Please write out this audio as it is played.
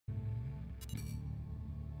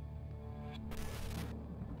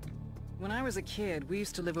When I was a kid, we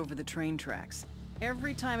used to live over the train tracks.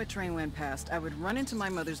 Every time a train went past, I would run into my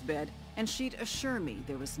mother's bed, and she'd assure me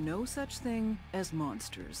there was no such thing as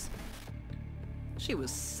monsters. She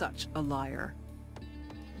was such a liar.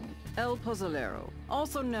 El Pozolero,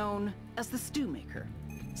 also known as the Stewmaker.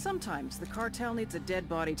 Sometimes the cartel needs a dead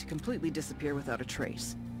body to completely disappear without a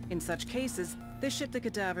trace. In such cases, they ship the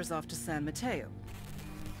cadavers off to San Mateo.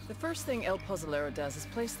 The first thing El Pozolero does is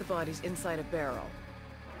place the bodies inside a barrel,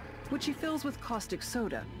 which he fills with caustic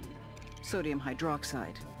soda, sodium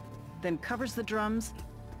hydroxide, then covers the drums,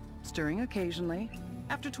 stirring occasionally.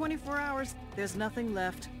 After 24 hours, there's nothing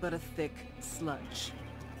left but a thick sludge,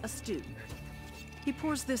 a stew. He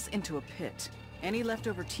pours this into a pit. Any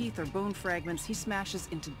leftover teeth or bone fragments he smashes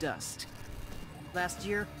into dust. Last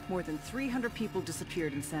year, more than 300 people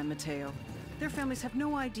disappeared in San Mateo. Their families have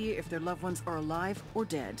no idea if their loved ones are alive or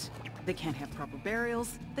dead. They can't have proper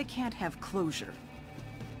burials, they can't have closure.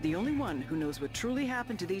 The only one who knows what truly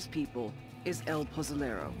happened to these people is El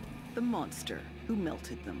Pozolero, the monster who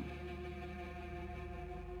melted them.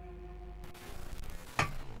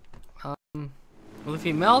 Well, if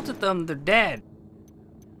he melted them, they're dead.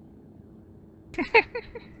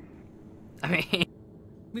 I mean...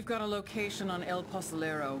 We've got a location on El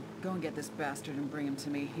Pozolero. Go and get this bastard and bring him to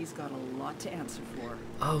me. He's got a lot to answer for.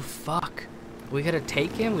 Oh, fuck. We gotta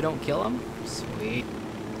take him? We don't kill him? Sweet.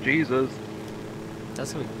 Jesus.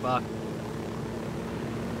 That's gonna be fucked.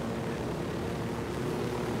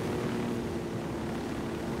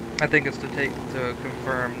 I think it's to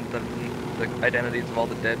confirm the identities of all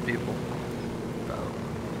the dead people.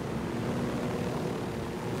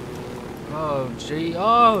 Oh,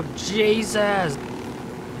 oh, Jesus!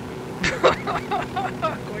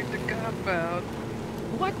 Going to compound.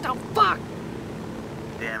 What the fuck?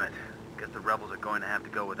 Damn it. Guess the rebels are going to have to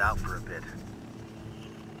go without for a bit.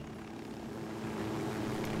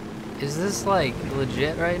 Is this, like,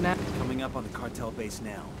 legit right now? Coming up on the cartel base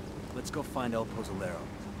now. Let's go find El Pozolero.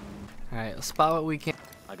 Alright, let's spot what we can.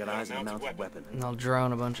 I got eyes on a mounted weapon. And I'll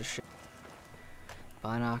drone a bunch of shit.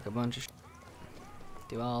 Binoc a bunch of shit.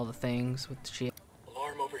 Do all the things with the shit.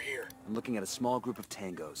 Alarm over here. I'm looking at a small group of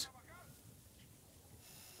tangos.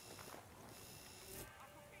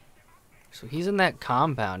 So he's in that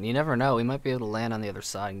compound. You never know. We might be able to land on the other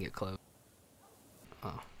side and get close.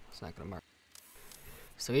 Oh, it's not gonna mark.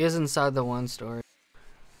 So he is inside the one-story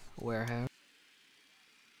warehouse.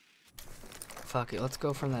 Fuck it, let's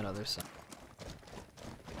go from that other side.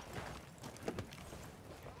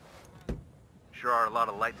 Sure are a lot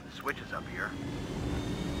of lights and switches up here.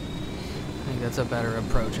 I think that's a better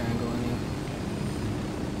approach angle anyway.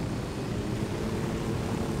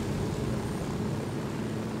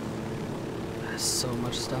 There's so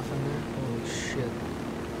much stuff in there. Holy shit.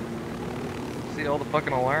 See all the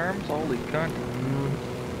fucking alarms? Holy cunt.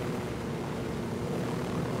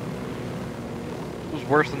 It was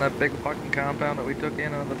worse than that big fucking compound that we took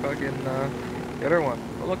in on the fucking, the other one.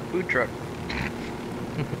 Oh look, food truck.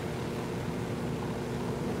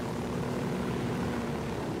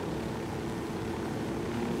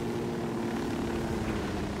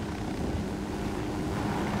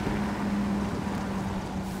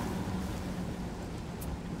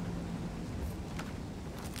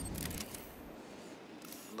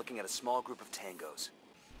 Looking at a small group of tangos.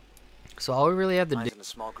 So all we really have to do A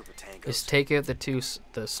small group of tangos. is take out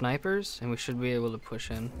the snipers, and we should be able to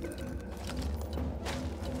push in.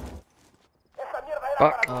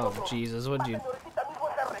 Fuck. Oh Jesus, what'd you?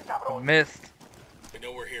 I missed. We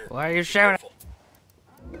know we're here. Why are you shouting?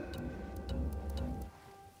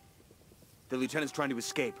 The lieutenant's trying to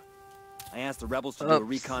escape. I asked the rebels to do a Oops.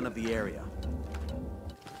 recon of the area.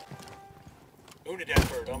 Unidad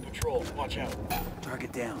bird on patrol. Watch out.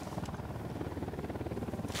 Target down.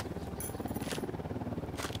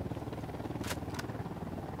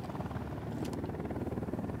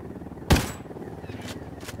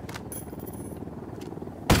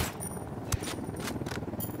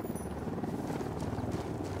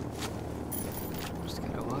 Just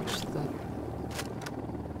gotta watch the.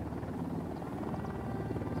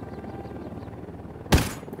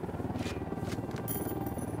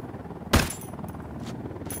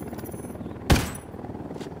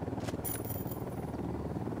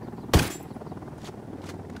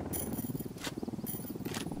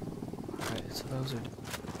 Alright, so those are.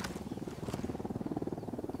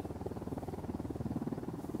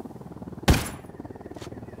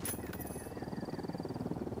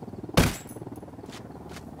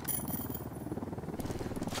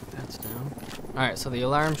 That's down. Alright, so the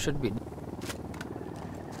alarm should be.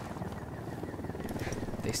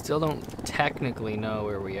 They still don't technically know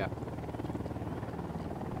where we are.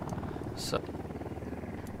 So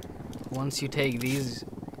once you take these,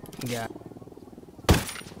 yeah.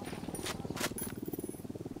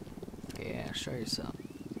 Yeah, show yourself.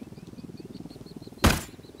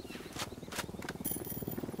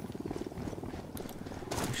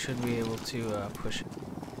 You should be able to push it.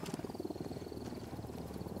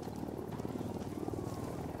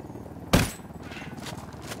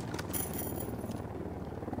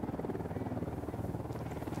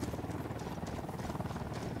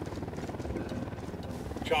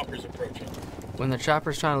 Chopper's approaching. When the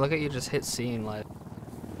chopper's trying to look at you, just hit C and let.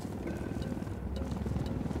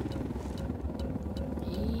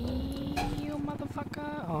 You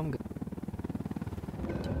motherfucker! Oh, I'm good.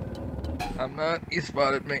 I'm not. He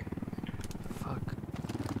spotted me. Fuck.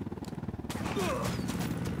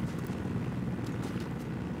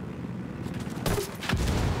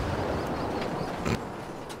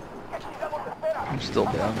 I'm still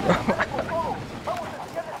down, bro.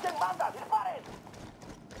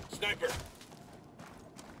 Sniper.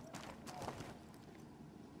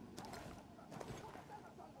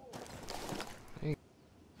 Hey.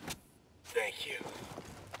 Thank you.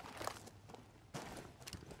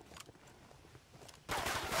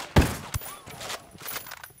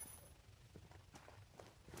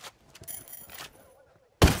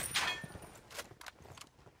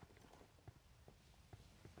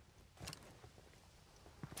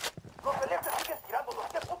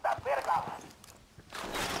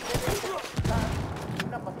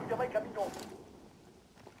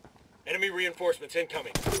 Enemy reinforcements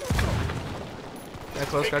incoming. Got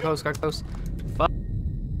close, got close, got close. Fuck.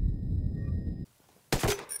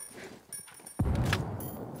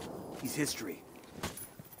 He's history.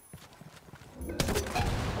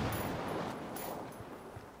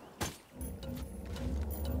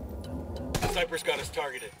 Sniper's got us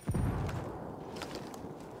targeted.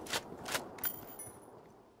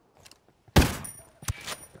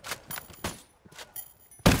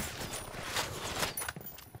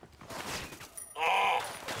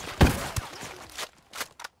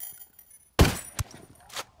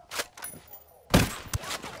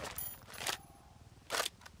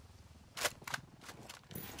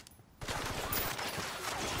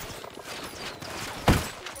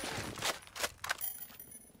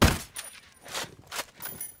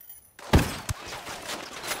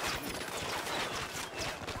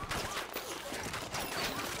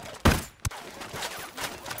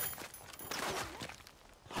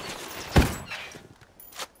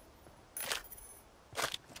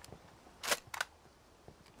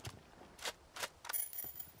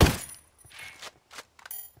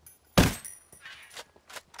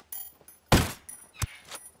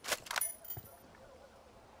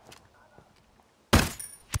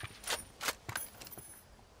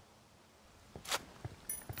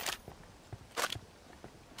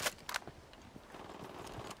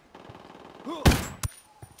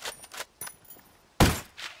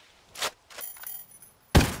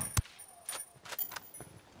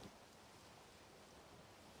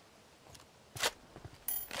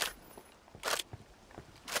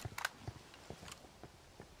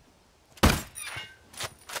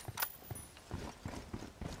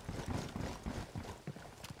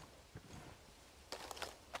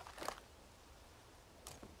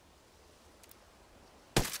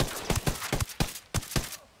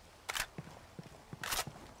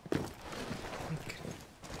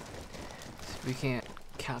 We can't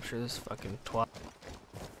capture this fucking twat.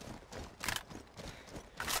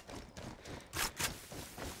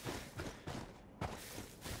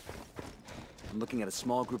 I'm looking at a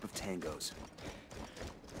small group of tangos.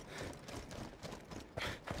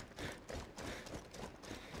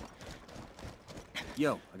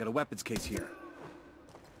 Yo, I got a weapons case here.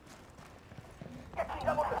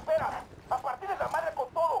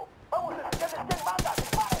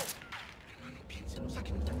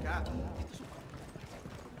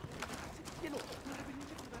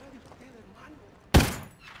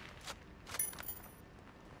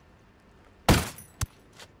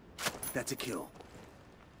 That's a kill.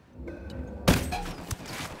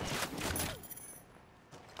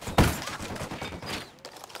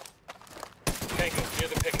 Tango near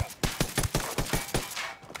the pickup.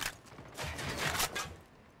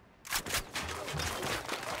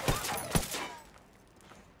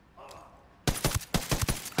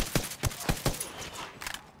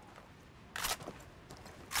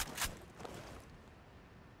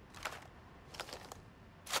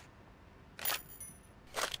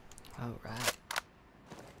 All right.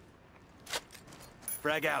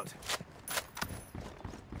 Frag out.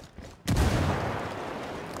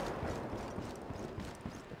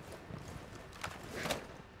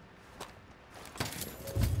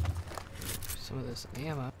 Some of this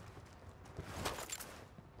ammo.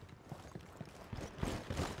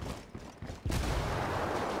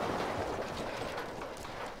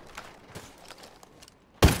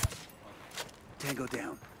 Tango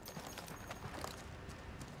down.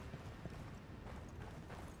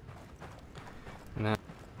 No.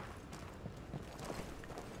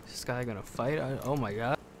 Is this guy gonna fight? Oh my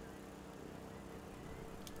god.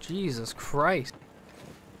 Jesus Christ.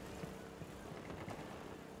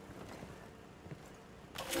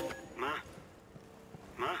 Ma?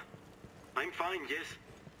 Ma? I'm fine, yes?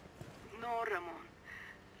 No, Ramon.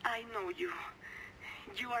 I know you.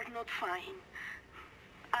 You are not fine.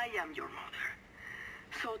 I am your mother.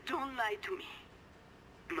 So don't lie to me.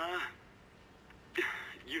 Ma,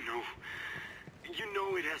 you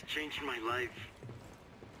know it has changed my life.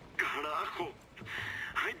 Carajo.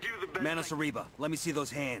 I do the best. Manos Arriba, let me see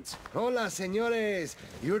those hands. Hola, señores.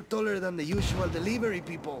 You're taller than the usual delivery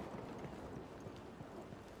people.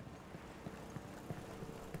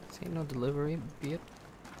 This ain't no delivery, be it.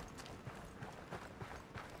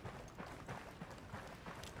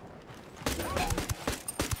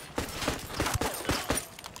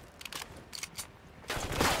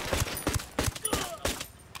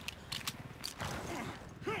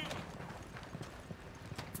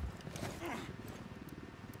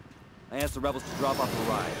 I asked the rebels to drop off the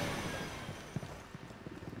ride.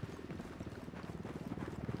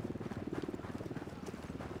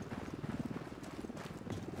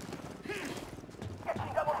 ¿Qué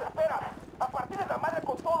chingados esperan? A partir de la madre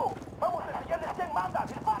con todo. Vamos a enseñarles quién manda.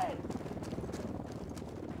 ¡Disparen!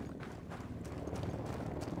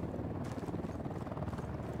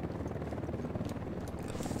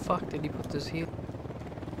 The fuck did he put this here?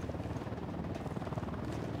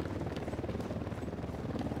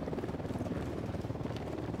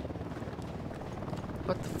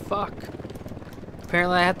 What the fuck?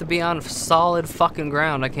 Apparently I have to be on solid fucking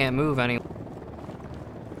ground. I can't move anymore.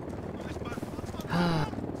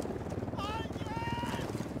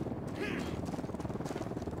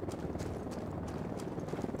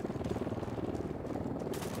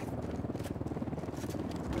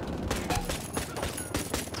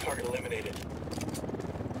 Target eliminated.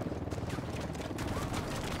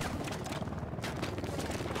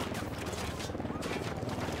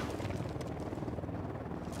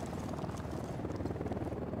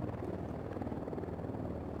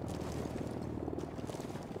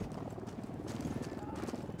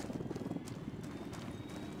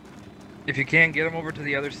 If you can't get him over to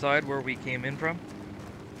the other side where we came in from.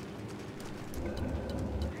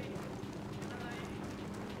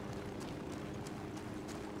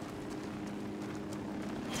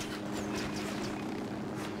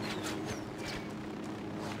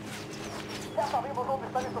 Ya sabemos dónde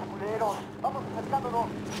están estos culeros. Vamos acercándonos.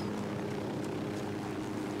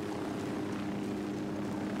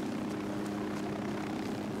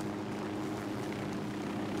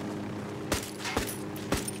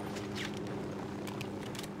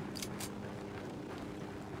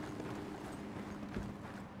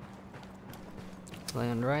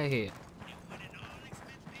 Land right here.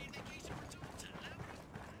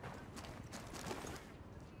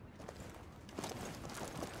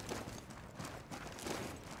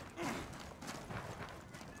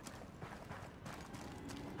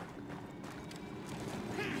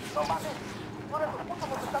 No mames. Ahora los putos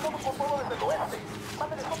nos están dando con todo desde el oeste.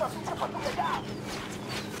 Mándenles otra pinche patrulla ya.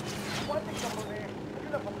 Aguanten, cabrones. Hay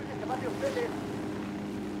una patrulla que va de ustedes.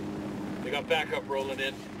 They got backup rolling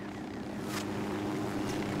in.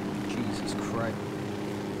 Jesus Christ.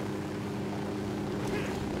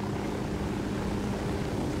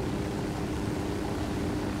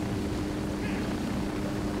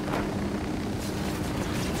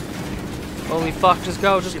 Holy fuck, just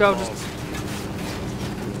go, just go, just...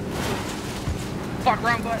 Fuck,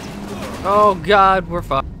 wrong button! Oh god, we're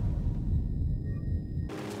fucked.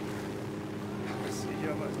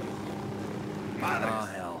 Oh,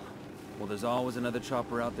 hell. Well, there's always another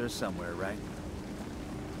chopper out there somewhere, right?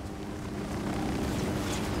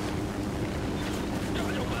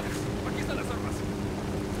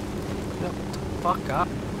 Yep. Fuck up.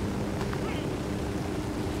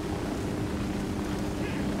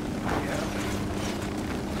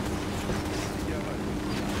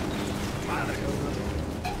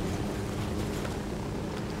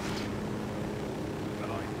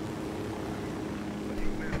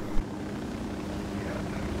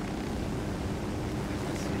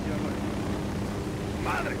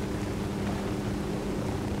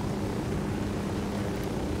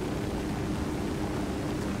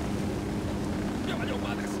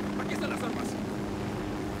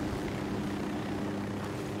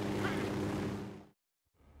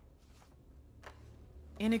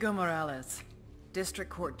 Inigo Morales,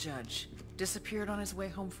 district court judge, disappeared on his way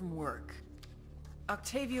home from work.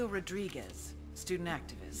 Octavio Rodriguez, student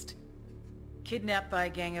activist. Kidnapped by a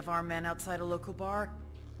gang of armed men outside a local bar.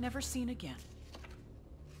 Never seen again.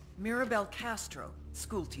 Mirabel Castro,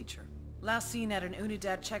 schoolteacher. Last seen at an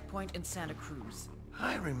Unidad checkpoint in Santa Cruz.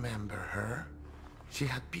 I remember her. She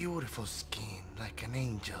had beautiful skin, like an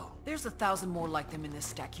angel. There's 1,000 more like them in this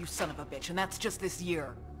stack, you son of a bitch, and that's just this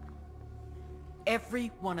year.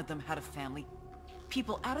 Every one of them had a family.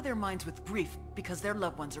 People out of their minds with grief because their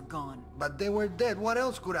loved ones are gone. But they were dead. What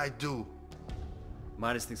else could I do?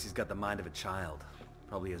 Midas thinks he's got the mind of a child.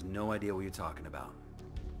 Probably has no idea what you're talking about.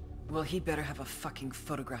 Well, he better have a fucking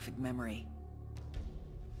photographic memory.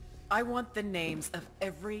 I want the names of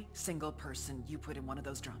every single person you put in one of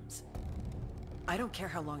those drums. I don't care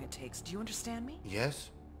how long it takes. Do you understand me? Yes?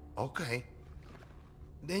 Okay.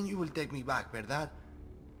 Then you will take me back, ¿verdad?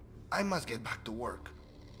 I must get back to work.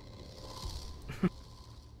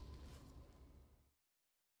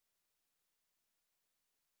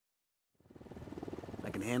 I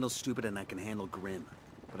can handle stupid and I can handle grim.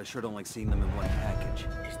 But I sure don't like seeing them in one package.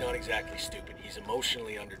 He's not exactly stupid. He's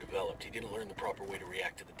emotionally underdeveloped. He didn't learn the proper way to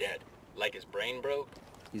react to the dead. Like his brain broke?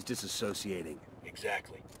 He's disassociating.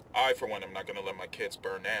 Exactly. I, for one, am not gonna let my kids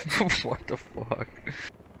burn ants. What the fuck?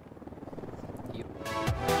 You